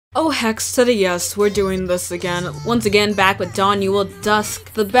Oh hex to the yes, we're doing this again. Once again, back with Dawn. You will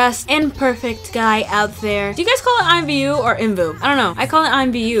dusk the best and perfect guy out there. Do you guys call it IMVU or IMVU? I don't know. I call it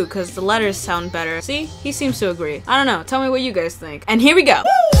IMVU because the letters sound better. See? He seems to agree. I don't know. Tell me what you guys think. And here we go.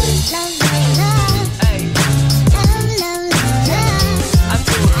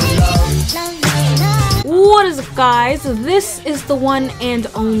 What is up, guys? This is the one and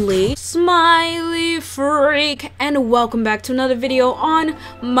only SmileyFreak, and welcome back to another video on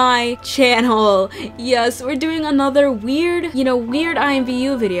my channel. Yes, we're doing another weird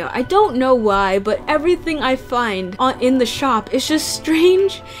IMVU video. I don't know why, but everything I find in the shop is just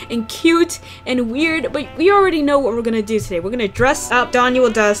strange and cute and weird, but we already know what we're gonna do today. We're gonna dress up Daniel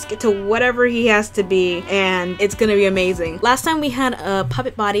Dusk to whatever he has to be, and it's gonna be amazing. Last time we had a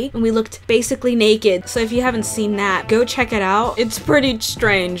puppet body, and we looked basically naked, so if you haven't seen that, go check it out. It's pretty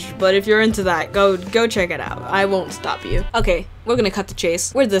strange, but if you're into that, go check it out. I won't stop you. Okay, we're gonna cut the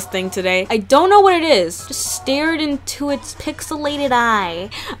chase. Where's this thing today? I don't know what it is. Just stared into its pixelated eye.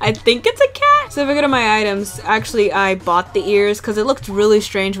 I think it's a cat. So if I go to my items, actually I bought the ears because it looked really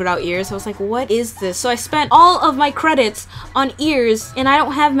strange without ears. I was like, what is this? So I spent all of my credits on ears, and I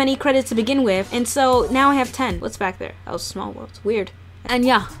don't have many credits to begin with, and so now I have 10. What's back there? That was Small World. Weird. And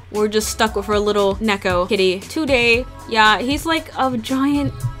yeah, we're just stuck with our little Neko kitty today. Yeah, he's like a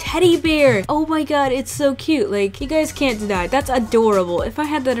giant teddy bear. Oh my god, it's so cute. Like, you guys can't deny. That's adorable. If I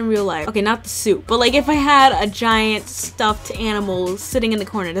had that in real life. Okay, not the suit, but like if I had a giant stuffed animal sitting in the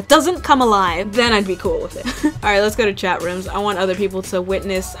corner that doesn't come alive, then I'd be cool with it. Alright, let's go to chat rooms. I want other people to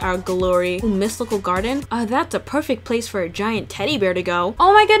witness our glory. Ooh, mystical garden? That's a perfect place for a giant teddy bear to go.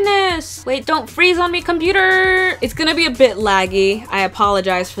 Oh my goodness! Wait, don't freeze on me, computer! It's gonna be a bit laggy. I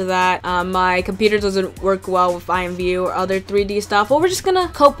apologize for that. My computer doesn't work well with IMVU or other 3D stuff, but we're just gonna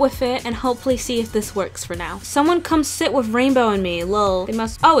cope with it and hopefully see if this works for now. Someone come sit with Rainbow and me. Lol. They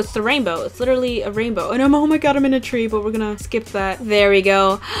must— oh, it's the rainbow. It's literally a rainbow. And oh my god, I'm in a tree, but we're gonna skip that. There we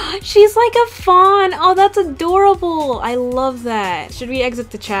go. She's like a fawn. Oh, that's adorable. I love that. Should we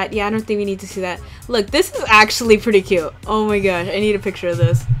exit the chat? Yeah, I don't think we need to see that. Look, this is actually pretty cute. Oh my gosh, I need a picture of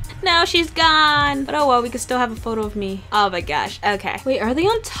this. Now she's gone. But oh well, we can still have a photo of me. Oh my gosh. Okay. Wait, are they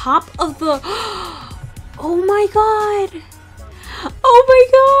on top of the— oh my god. Oh my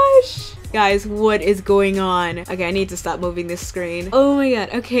gosh. Guys, what is going on? Okay, I need to stop moving this screen. Oh my god.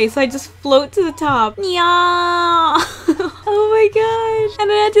 Okay, so I just float to the top. Yeah. Oh my gosh. And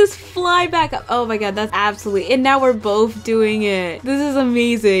then I just fly back up. Oh my god, that's absolutely— and now we're both doing it. This is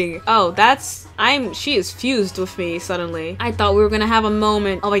amazing. Oh, that's— she is fused with me suddenly. I thought we were gonna have a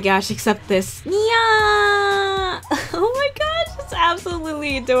moment. Oh my gosh, accept this. Yeah. Oh my gosh, it's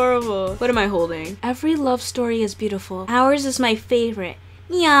absolutely adorable. What am I holding? Every love story is beautiful. Ours is my favorite.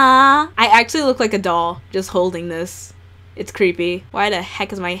 Yeah. I actually look like a doll just holding this. It's creepy. Why the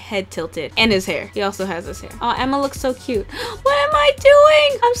heck is my head tilted? And his hair. He also has his hair. Oh, Emma looks so cute. What am I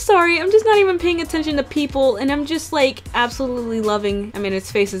doing? I'm sorry. I'm just not even paying attention to people, and I'm just like absolutely loving— I mean, its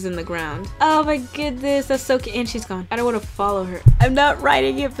face is in the ground. Oh my goodness, that's so cute. And she's gone. I don't want to follow her. I'm not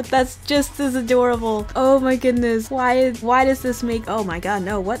writing it, but that's just as adorable. Oh my goodness. Why does this make— oh my god,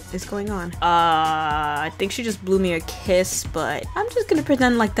 no. What is going on? I think she just blew me a kiss, but I'm just gonna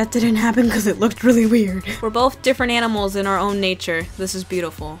pretend like that didn't happen because it looked really weird. We're both different animals in our own nature. This is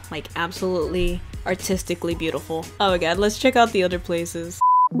beautiful. Like, absolutely artistically beautiful. Oh my god, let's check out the other places.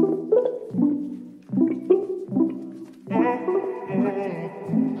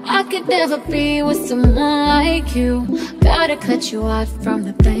 I could never be with someone like you. Gotta cut you out from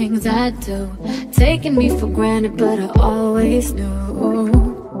the things I do. Taking me for granted, but I always knew.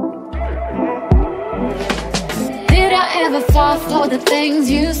 Did I ever fall for the things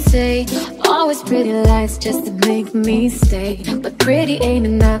you say? Always pretty lights just to make me stay, but pretty ain't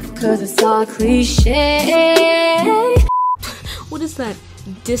enough cause it's all cliche. What is that?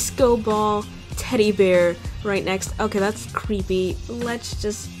 Disco ball teddy bear right next— okay, that's creepy. Let's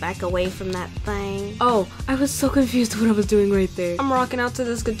just back away from that thing. Oh, I was so confused what I was doing right there. I'm rocking out to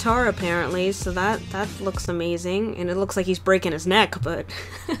this guitar apparently, so that looks amazing, and it looks like he's breaking his neck, but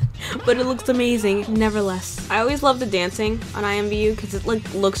but it looks amazing nevertheless. I always love the dancing on IMVU because it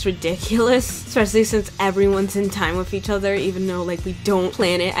like looks ridiculous, especially since everyone's in time with each other, even though like we don't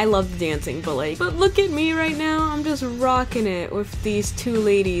plan it. I love the dancing, but look at me right now. I'm just rocking it with these two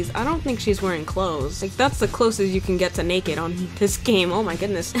ladies. I don't think she's wearing clothes. Like, that's the closest you can get to naked on this game. Oh my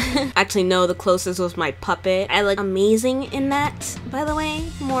goodness. Actually, no, the closest was my puppet. I look amazing in that, by the way.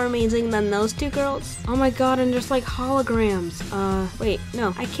 More amazing than those two girls. Oh my god, and there's like holograms. Wait,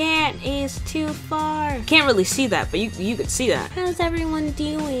 no, I can't. It's too far. Can't really see that, but you could see that. How's everyone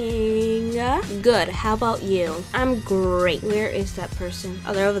doing? Good. How about you? I'm great. Where is that person?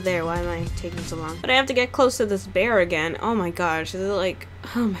 Oh, they're over there. Why am I taking so long? But I have to get close to this bear again. Oh my gosh, is it like...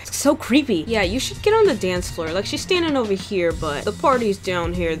 Oh my, it's so creepy. Yeah, you should get on the dance floor. Like, she's standing over here, but the party's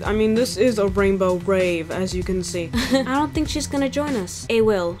down here. I mean, this is a rainbow rave, as you can see. I don't think she's gonna join us. A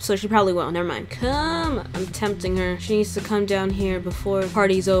will, so she probably will. Never mind. Come. I'm tempting her. She needs to come down here before the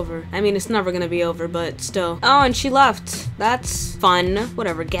party's over. I mean, it's never gonna be over, but still. Oh, and she left. That's fun.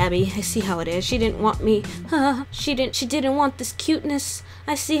 Whatever, Gabby. I see how it is. She didn't want me. She didn't want this cuteness.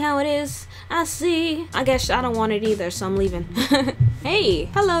 I see how it is. I see. I guess I don't want it either, so I'm leaving. Hey,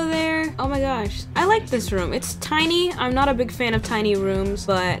 hello there. Oh my gosh. I like this room. It's tiny. I'm not a big fan of tiny rooms,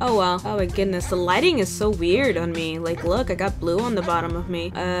 but oh well. Oh my goodness. The lighting is so weird on me. Like, look, I got blue on the bottom of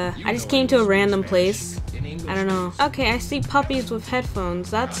me. I just came to a random place. I don't know. Okay, I see puppies with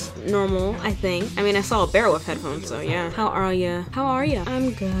headphones. That's normal, I think. I mean, I saw a bear with headphones, so yeah. How are you? How are you?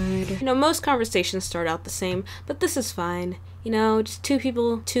 I'm good. You know, most conversations start out the same, but this is fine. You know, just two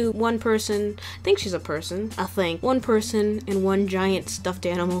people to one person. I think she's a person. I think. One person and one giant stuffed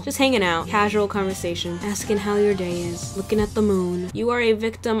animal. Just hanging out. Casual conversation. Asking how your day is. Looking at the moon. You are a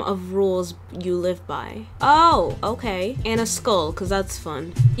victim of rules you live by. Oh, okay. And a skull, because that's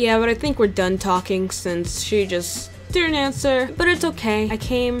fun. Yeah, but I think we're done talking since she just... didn't answer, but it's okay. I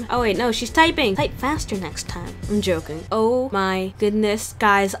came. Oh wait, no, she's typing. Type faster next time. I'm joking. Oh my goodness,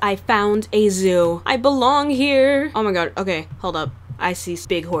 guys, I found a zoo. I belong here. Oh my god. Okay, hold up. I see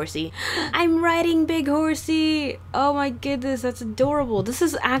Big Horsey. I'm riding Big Horsey. Oh my goodness, that's adorable. This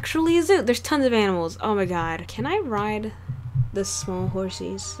is actually a zoo. There's tons of animals. Oh my god. Can I ride the small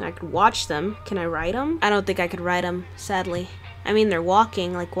horsies? I could watch them. Can I ride them? I don't think I could ride them, sadly. I mean, they're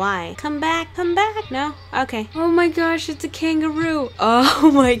walking, like, why? Come back, come back. No? Okay. Oh my gosh, it's a kangaroo.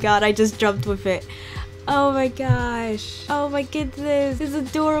 Oh my god, I just jumped with it. Oh my gosh. Oh my goodness. It's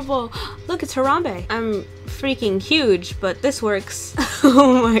adorable. Look, it's Harambe. I'm freaking huge, but this works.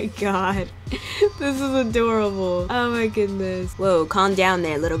 Oh my god. This is adorable. Oh my goodness. Whoa, calm down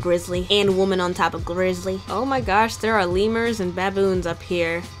there, little grizzly. And woman on top of grizzly. Oh my gosh, there are lemurs and baboons up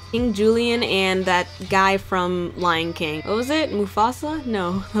here. King Julian and that guy from Lion King. What was it? Mufasa?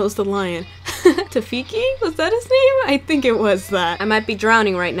 No, that was the lion. Tafiki? Was that his name? I think it was that. I might be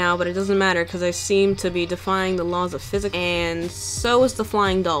drowning right now, but it doesn't matter because I seem to be defying the laws of physics. And so is the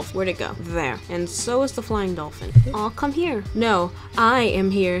flying dolphin. Where'd it go? There. And so is the flying dolphin. Aw, come here. No, I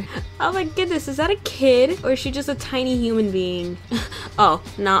am here. Oh my goodness, is that a kid? Or is she just a tiny human being? Oh,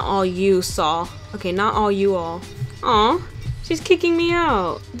 not all you saw. Okay, not all you all. Aw. She's kicking me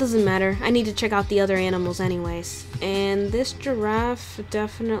out. Doesn't matter. I need to check out the other animals anyways. And this giraffe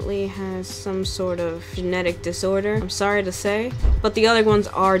definitely has some sort of genetic disorder. I'm sorry to say. But the other ones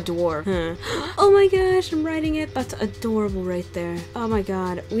are dwarf. Oh my gosh, I'm riding it. That's adorable right there. Oh my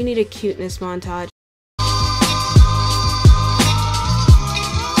god. We need a cuteness montage.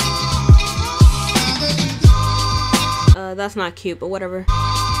 That's not cute, but whatever.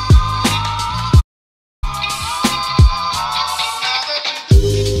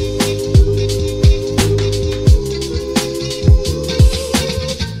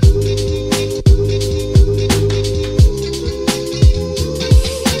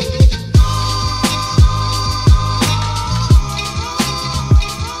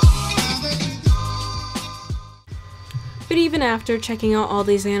 But even after checking out all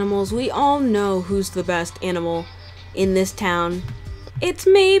these animals, we all know who's the best animal in this town. It's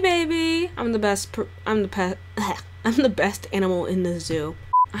me, baby. I'm the best I'm the best animal in the zoo.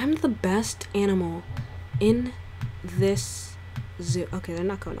 I'm the best animal in this zoo. Okay, they're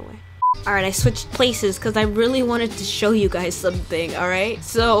not going away. Alright, I switched places because I really wanted to show you guys something, alright?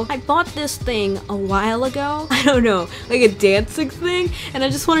 So, I bought this thing a while ago. I don't know, like a dancing thing, and I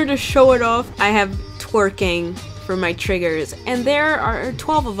just wanted to show it off. I have twerking for my triggers, and there are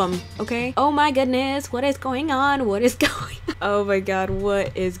 12 of them, okay? Oh my goodness, what is going on? What is going on? Oh my god,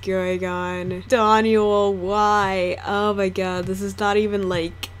 what is going on? Daniel, why? Oh my god, this is not even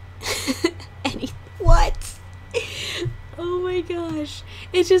like anything. What? Oh my gosh,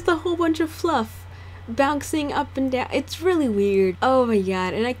 it's just a whole bunch of fluff bouncing up and down. It's really weird. Oh my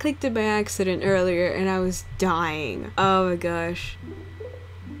god, and I clicked it by accident earlier and I was dying. Oh my gosh.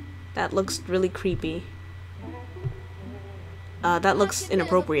 That looks really creepy. That looks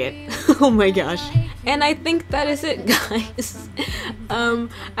inappropriate. Oh my gosh. And I think that is it, guys. I'm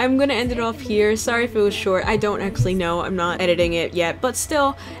gonna end it off here. Sorry if it was short. I don't actually know. I'm not editing it yet. But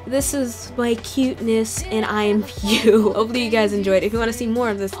still, this is my cuteness in IMVU. Hopefully you guys enjoyed. If you want to see more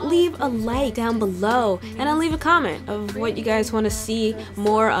of this, leave a like down below. And I'll leave a comment of what you guys want to see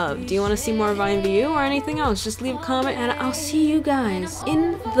more of. Do you want to see more of IMVU or anything else? Just leave a comment and I'll see you guys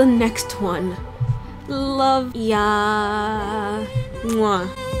in the next one. Love ya. Mwah.